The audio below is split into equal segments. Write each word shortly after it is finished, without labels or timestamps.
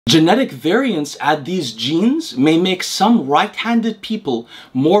Genetic variants at these genes may make some right-handed people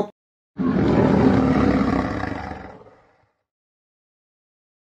more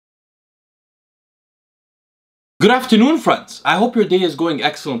Good afternoon, friends. I hope your day is going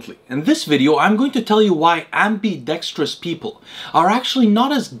excellently. In this video, I'm going to tell you why ambidextrous people are actually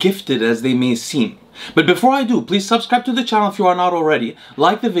not as gifted as they may seem. But before I do, please subscribe to the channel if you are not already,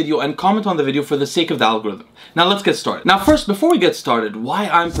 like the video, and comment on the video for the sake of the algorithm. Now let's get started. Now first, before we get started, why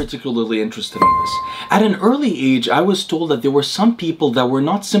I'm particularly interested in this. At an early age, I was told that there were some people that were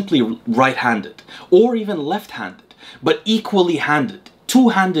not simply right-handed, or even left-handed, but equally handed,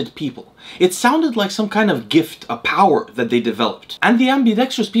 two-handed people. It sounded like some kind of gift, a power that they developed. And the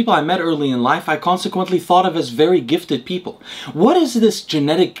ambidextrous people I met early in life, I consequently thought of as very gifted people. What is this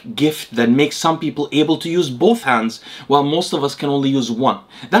genetic gift that makes some people able to use both hands while most of us can only use one?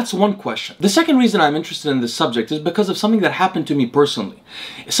 That's one question. The second reason I'm interested in this subject is because of something that happened to me personally.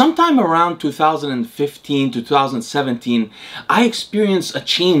 Sometime around 2015 to 2017, I experienced a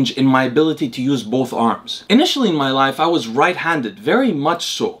change in my ability to use both arms. Initially in my life, I was right-handed, very much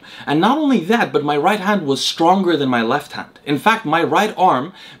so. And not only that, but my right hand was stronger than my left hand. In fact, my right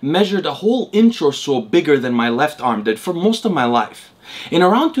arm measured a whole inch or so bigger than my left arm did for most of my life. In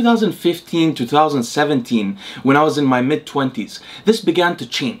around 2015, 2017, when I was in my mid-20s, this began to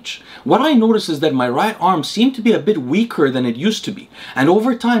change. What I noticed is that my right arm seemed to be a bit weaker than it used to be. And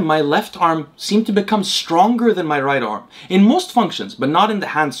over time, my left arm seemed to become stronger than my right arm. In most functions, but not in the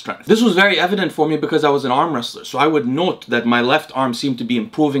hand strength. This was very evident for me because I was an arm wrestler. So I would note that my left arm seemed to be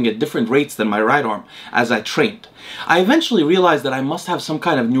improving at different rates than my right arm as I trained. I eventually realized that I must have some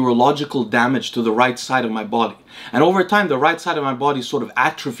kind of neurological damage to the right side of my body. And over time, the right side of my body sort of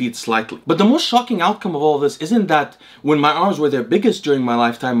atrophied slightly. But the most shocking outcome of all this isn't that when my arms were their biggest during my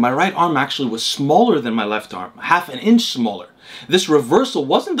lifetime, my right arm actually was smaller than my left arm, half an inch smaller. This reversal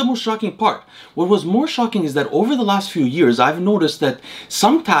wasn't the most shocking part. What was more shocking is that over the last few years, I've noticed that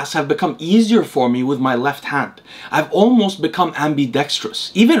some tasks have become easier for me with my left hand. I've almost become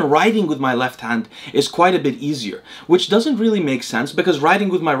ambidextrous. Even writing with my left hand is quite a bit easier, which doesn't really make sense because writing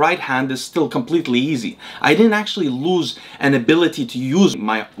with my right hand is still completely easy. I didn't actually lose an ability to use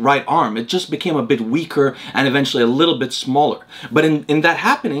my right arm. It just became a bit weaker and eventually a little bit smaller. But in that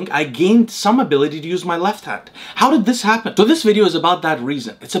happening, I gained some ability to use my left hand. How did this happen? So this video is about that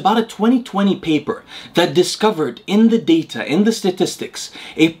reason. It's about a 2020 paper that discovered in the data, in the statistics,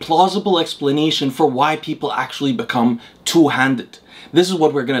 a plausible explanation for why people actually become two-handed. This is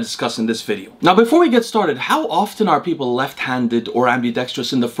what we're going to discuss in this video. Now, before we get started, how often are people left-handed or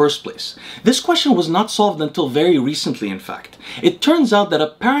ambidextrous in the first place? This question was not solved until very recently, in fact. It turns out that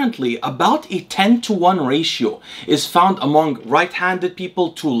apparently about a 10-to-1 ratio is found among right-handed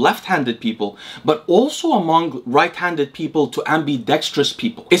people to left-handed people, but also among right-handed people to ambidextrous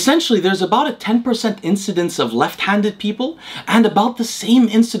people. Essentially, there's about a 10% incidence of left-handed people and about the same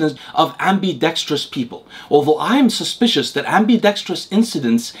incidence of ambidextrous people. Although I am suspicious that ambidextrous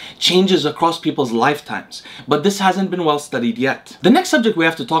incidence changes across people's lifetimes, but this hasn't been well studied yet. The next subject we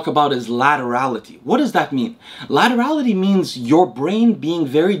have to talk about is laterality. What does that mean? Laterality means your brain being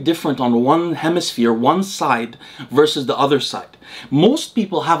very different on one hemisphere, one side, versus the other side. Most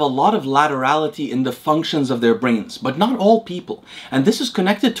people have a lot of laterality in the functions of their brains, but not all people. And this is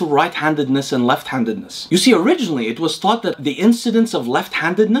connected to right-handedness and left-handedness. You see, originally it was thought that the incidence of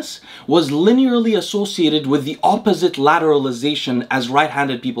left-handedness was linearly associated with the opposite lateralization as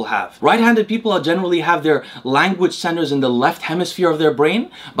right-handed people have. Right-handed people generally have their language centers in the left hemisphere of their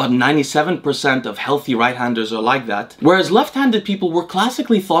brain. About 97% of healthy right-handers are like that. Whereas left-handed people were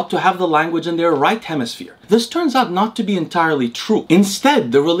classically thought to have the language in their right hemisphere. This turns out not to be entirely true.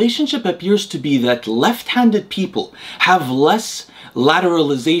 Instead, the relationship appears to be that left-handed people have less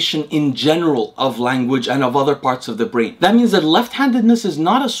lateralization in general of language and of other parts of the brain. That means that left-handedness is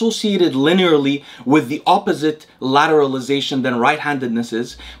not associated linearly with the opposite lateralization than right-handedness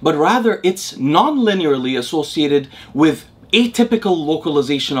is, but rather it's non-linearly associated with atypical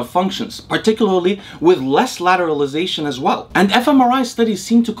localization of functions, particularly with less lateralization as well. And fMRI studies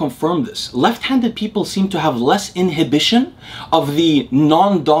seem to confirm this. Left-handed people seem to have less inhibition of the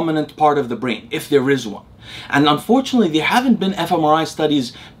non-dominant part of the brain, if there is one. And unfortunately, there haven't been fMRI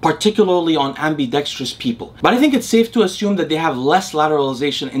studies particularly on ambidextrous people. But I think it's safe to assume that they have less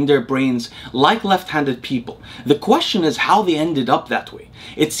lateralization in their brains like left-handed people. The question is how they ended up that way.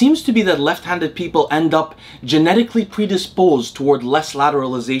 It seems to be that left-handed people end up genetically predisposed toward less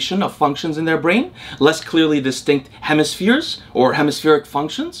lateralization of functions in their brain, less clearly distinct hemispheres or hemispheric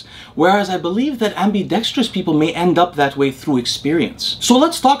functions, whereas I believe that ambidextrous people may end up that way through experience. So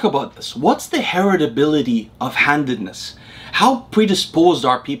let's talk about this. What's the heritability of handedness? How predisposed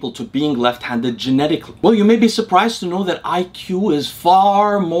are people to being left-handed genetically? Well, you may be surprised to know that IQ is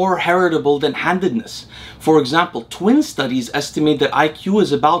far more heritable than handedness. For example, twin studies estimate that IQ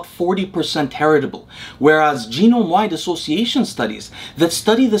is about 40% heritable, whereas genome-wide association studies that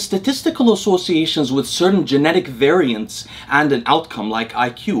study the statistical associations with certain genetic variants and an outcome like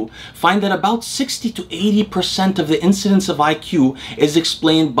IQ find that about 60 to 80% of the incidence of IQ is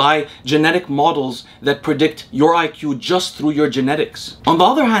explained by genetic models that predict your IQ just through your genetics. On the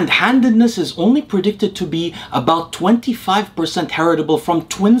other hand, handedness is only predicted to be about 25% heritable from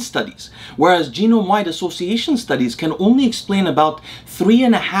twin studies, whereas genome-wide association studies can only explain about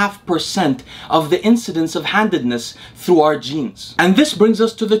 3.5% of the incidence of handedness through our genes. And this brings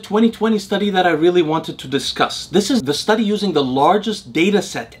us to the 2020 study that I really wanted to discuss. This is the study using the largest data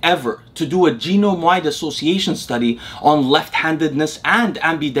set ever to do a genome-wide association study on left-handedness and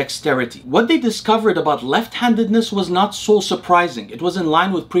ambidexterity. What they discovered about left-handedness was not so surprising. It was in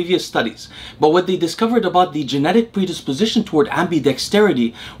line with previous studies. But what they discovered about the genetic predisposition toward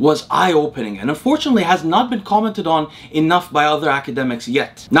ambidexterity was eye-opening, and unfortunately has not been commented on enough by other academics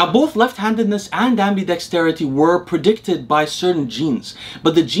yet. Now, both left-handedness and ambidexterity were predicted by certain genes,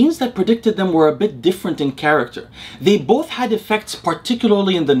 but the genes that predicted them were a bit different in character. They both had effects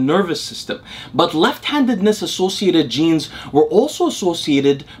particularly in the nervous system, but left-handedness associated genes were also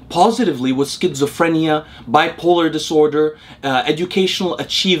associated positively with schizophrenia, bipolar disorder, educational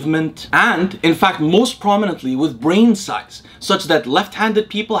achievement, and in fact most prominently with brain size, such that left-handed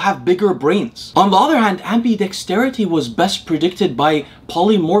people have bigger brains. On the other hand, ambidexterity was best predicted by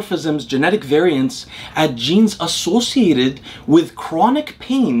polymorphisms, genetic variants, at genes associated with chronic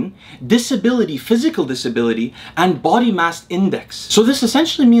pain, disability, physical disability, and body mass index. So this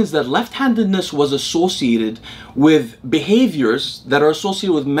essentially means that left-handedness was associated with behaviors that are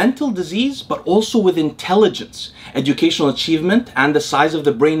associated with mental disease, but also with intelligence, educational achievement, and the size of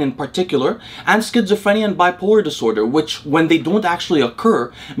the brain in particular, and schizophrenia and bipolar disorder, which, when they don't actually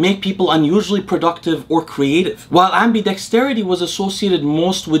occur, make people unusually productive or creative. While ambidexterity was associated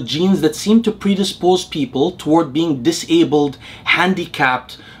most with genes that seem to predispose people toward being disabled,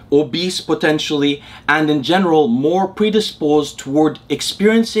 handicapped, obese potentially, and in general more predisposed toward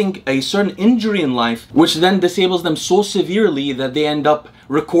experiencing a certain injury in life, which then disables them so severely that they end up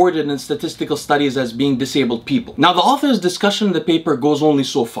recorded in statistical studies as being disabled people. Now, the author's discussion in the paper goes only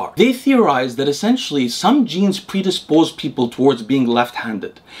so far. They theorize that essentially some genes predispose people towards being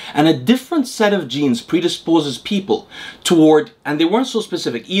left-handed, and a different set of genes predisposes people toward, and they weren't so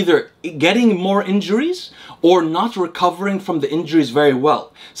specific, either getting more injuries or not recovering from the injuries very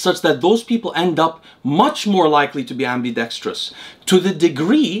well, such that those people end up much more likely to be ambidextrous, to the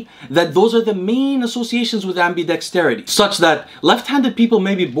degree that those are the main associations with ambidexterity, such that left-handed people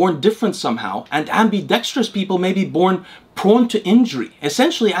may be born different somehow, and ambidextrous people may be born prone to injury.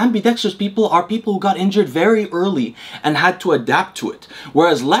 Essentially, ambidextrous people are people who got injured very early and had to adapt to it,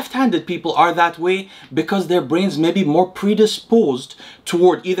 whereas left-handed people are that way because their brains may be more predisposed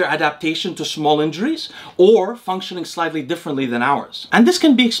toward either adaptation to small injuries or functioning slightly differently than ours. And this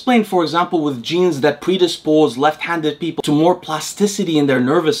can be explained, for example, with genes that predispose left-handed people to more plasticity in their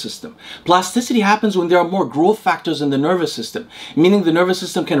nervous system. Plasticity happens when there are more growth factors in the nervous system, meaning the nervous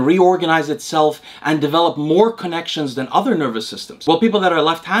system can reorganize itself and develop more connections than other nervous systems. Well, people that are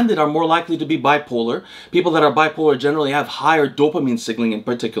left-handed are more likely to be bipolar. People that are bipolar generally have higher dopamine signaling in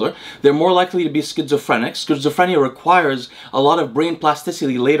particular. They're more likely to be schizophrenic. Schizophrenia requires a lot of brain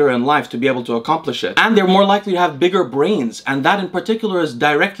plasticity later in life to be able to accomplish it. And they're more likely to have bigger brains, and that in particular is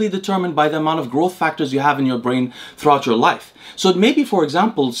directly determined by the amount of growth factors you have in your brain throughout your life. So it may be, for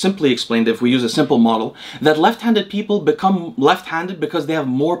example, simply explained, if we use a simple model, that left-handed people become left-handed because they have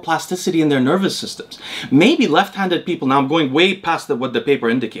more plasticity in their nervous systems. Maybe left-handed people, now I'm going way past what the paper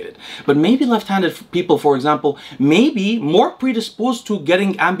indicated, but maybe left-handed people, for example, may be more predisposed to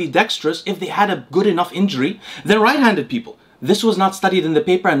getting ambidextrous if they had a good enough injury than right-handed people. This was not studied in the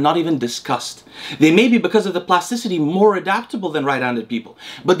paper and not even discussed. They may be, because of the plasticity, more adaptable than right-handed people.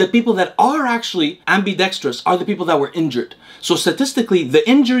 But the people that are actually ambidextrous are the people that were injured. So statistically, the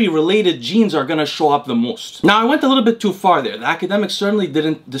injury-related genes are going to show up the most. Now, I went a little bit too far there. The academics certainly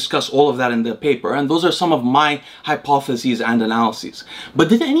didn't discuss all of that in the paper, and those are some of my hypotheses and analyses. But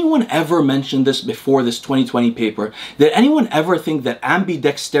did anyone ever mention this before this 2020 paper? Did anyone ever think that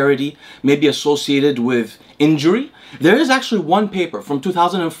ambidexterity may be associated with injury? There is actually one paper from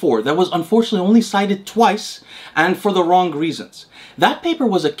 2004 that was unfortunately only cited twice and for the wrong reasons. That paper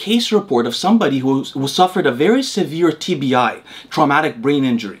was a case report of somebody who suffered a very severe TBI, traumatic brain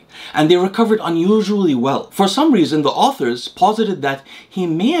injury, and they recovered unusually well. For some reason, the authors posited that he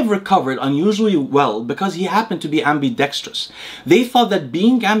may have recovered unusually well because he happened to be ambidextrous. They thought that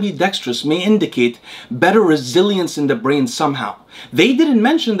being ambidextrous may indicate better resilience in the brain somehow. They didn't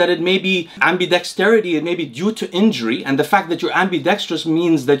mention that it may be ambidexterity, it may be due to injury, and the fact that you're ambidextrous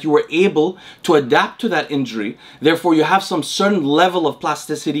means that you were able to adapt to that injury. Therefore, you have some certain level of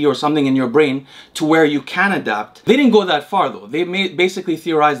plasticity or something in your brain to where you can adapt. They didn't go that far though. They basically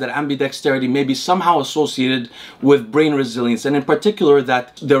theorized that ambidexterity may be somehow associated with brain resilience, and in particular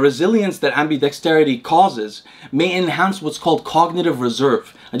that the resilience that ambidexterity causes may enhance what's called cognitive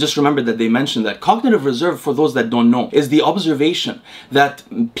reserve. I just remembered that they mentioned that. Cognitive reserve, for those that don't know, is the observation that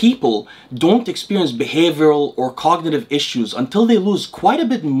people don't experience behavioral or cognitive issues until they lose quite a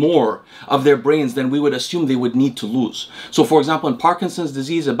bit more of their brains than we would assume they would need to lose. So for example, in Parkinson's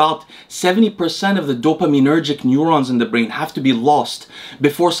disease, about 70% of the dopaminergic neurons in the brain have to be lost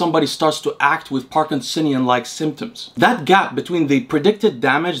before somebody starts to act with Parkinsonian-like symptoms. That gap between the predicted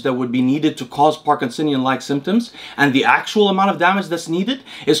damage that would be needed to cause Parkinsonian-like symptoms and the actual amount of damage that's needed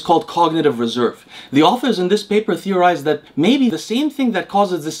is called cognitive reserve. The authors in this paper theorized that maybe the same thing that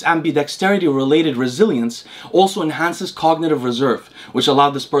causes this ambidexterity-related resilience also enhances cognitive reserve, which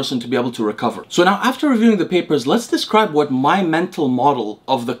allowed this person to be able to recover. So now, after reviewing the papers, let's describe what my mental model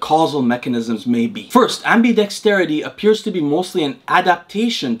of the causal mechanisms may be. First, ambidexterity appears to be mostly an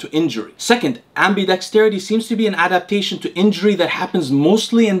adaptation to injury. Second, ambidexterity seems to be an adaptation to injury that happens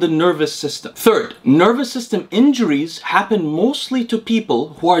mostly in the nervous system. Third, nervous system injuries happen mostly to people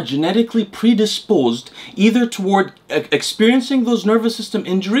who are genetically predisposed either toward experiencing those nervous system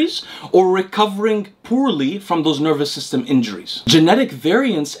injuries or recovering poorly from those nervous system injuries. Genetic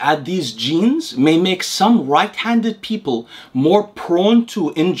variants at these genes may make some right-handed people more prone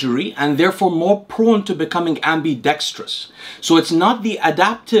to injury and therefore more prone to becoming ambidextrous. So it's not the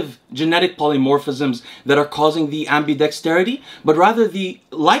adaptive genetic polymorphisms that are causing the ambidexterity, but rather the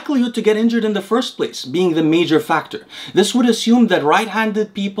likelihood to get injured in the first place being the major factor. This would assume that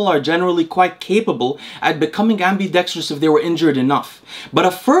right-handed people are generally quite capable at becoming ambidextrous if they were injured enough. But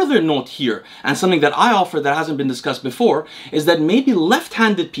a further note here, and something that I offer that hasn't been discussed before, is that maybe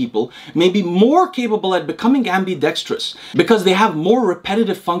left-handed people may be more capable at becoming ambidextrous because they have more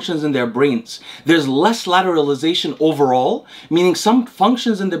repetitive functions in their brains. There's less lateralization overall, meaning some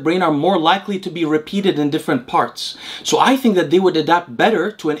functions in the brain are more likely to be repeated in different parts. So I think that they would adapt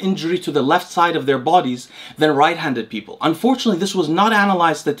better to an injury to the left side of their bodies than right-handed people. Unfortunately, this was not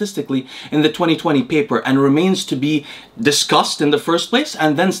analyzed statistically in the 2020 paper and remains to be discussed in the first place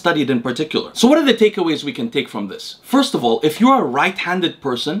and then studied in particular. So what are the takeaways we can take from this? First of all, if you're a right-handed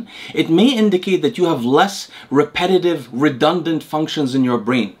person, it may indicate that you have less repetitive, redundant functions in your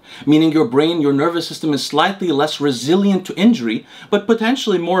brain, meaning your brain, your nervous system is slightly less resilient to injury, but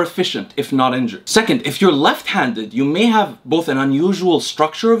potentially more efficient if not injured. Second, if you're left-handed, you may have both an unusual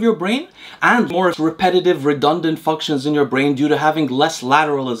structure of your brain and more repetitive, redundant functions in your brain due to having less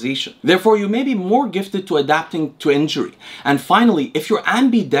lateralization. Therefore, you may be more gifted to adapting to injury. And finally, if you're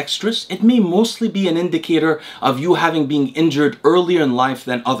ambidextrous, it may mostly be an indicator of you having been injured earlier in life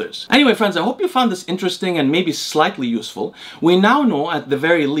than others. Anyway, friends, I hope you found this interesting and maybe slightly useful. We now know, at the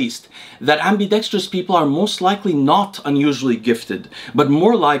very least, that ambidextrous people are most likely not unusually gifted, but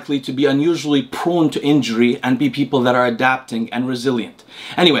more likely to be unusually prone to injury and be people that are adapting and resilient.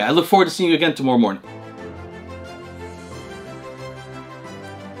 Anyway, I look forward to seeing you again tomorrow morning.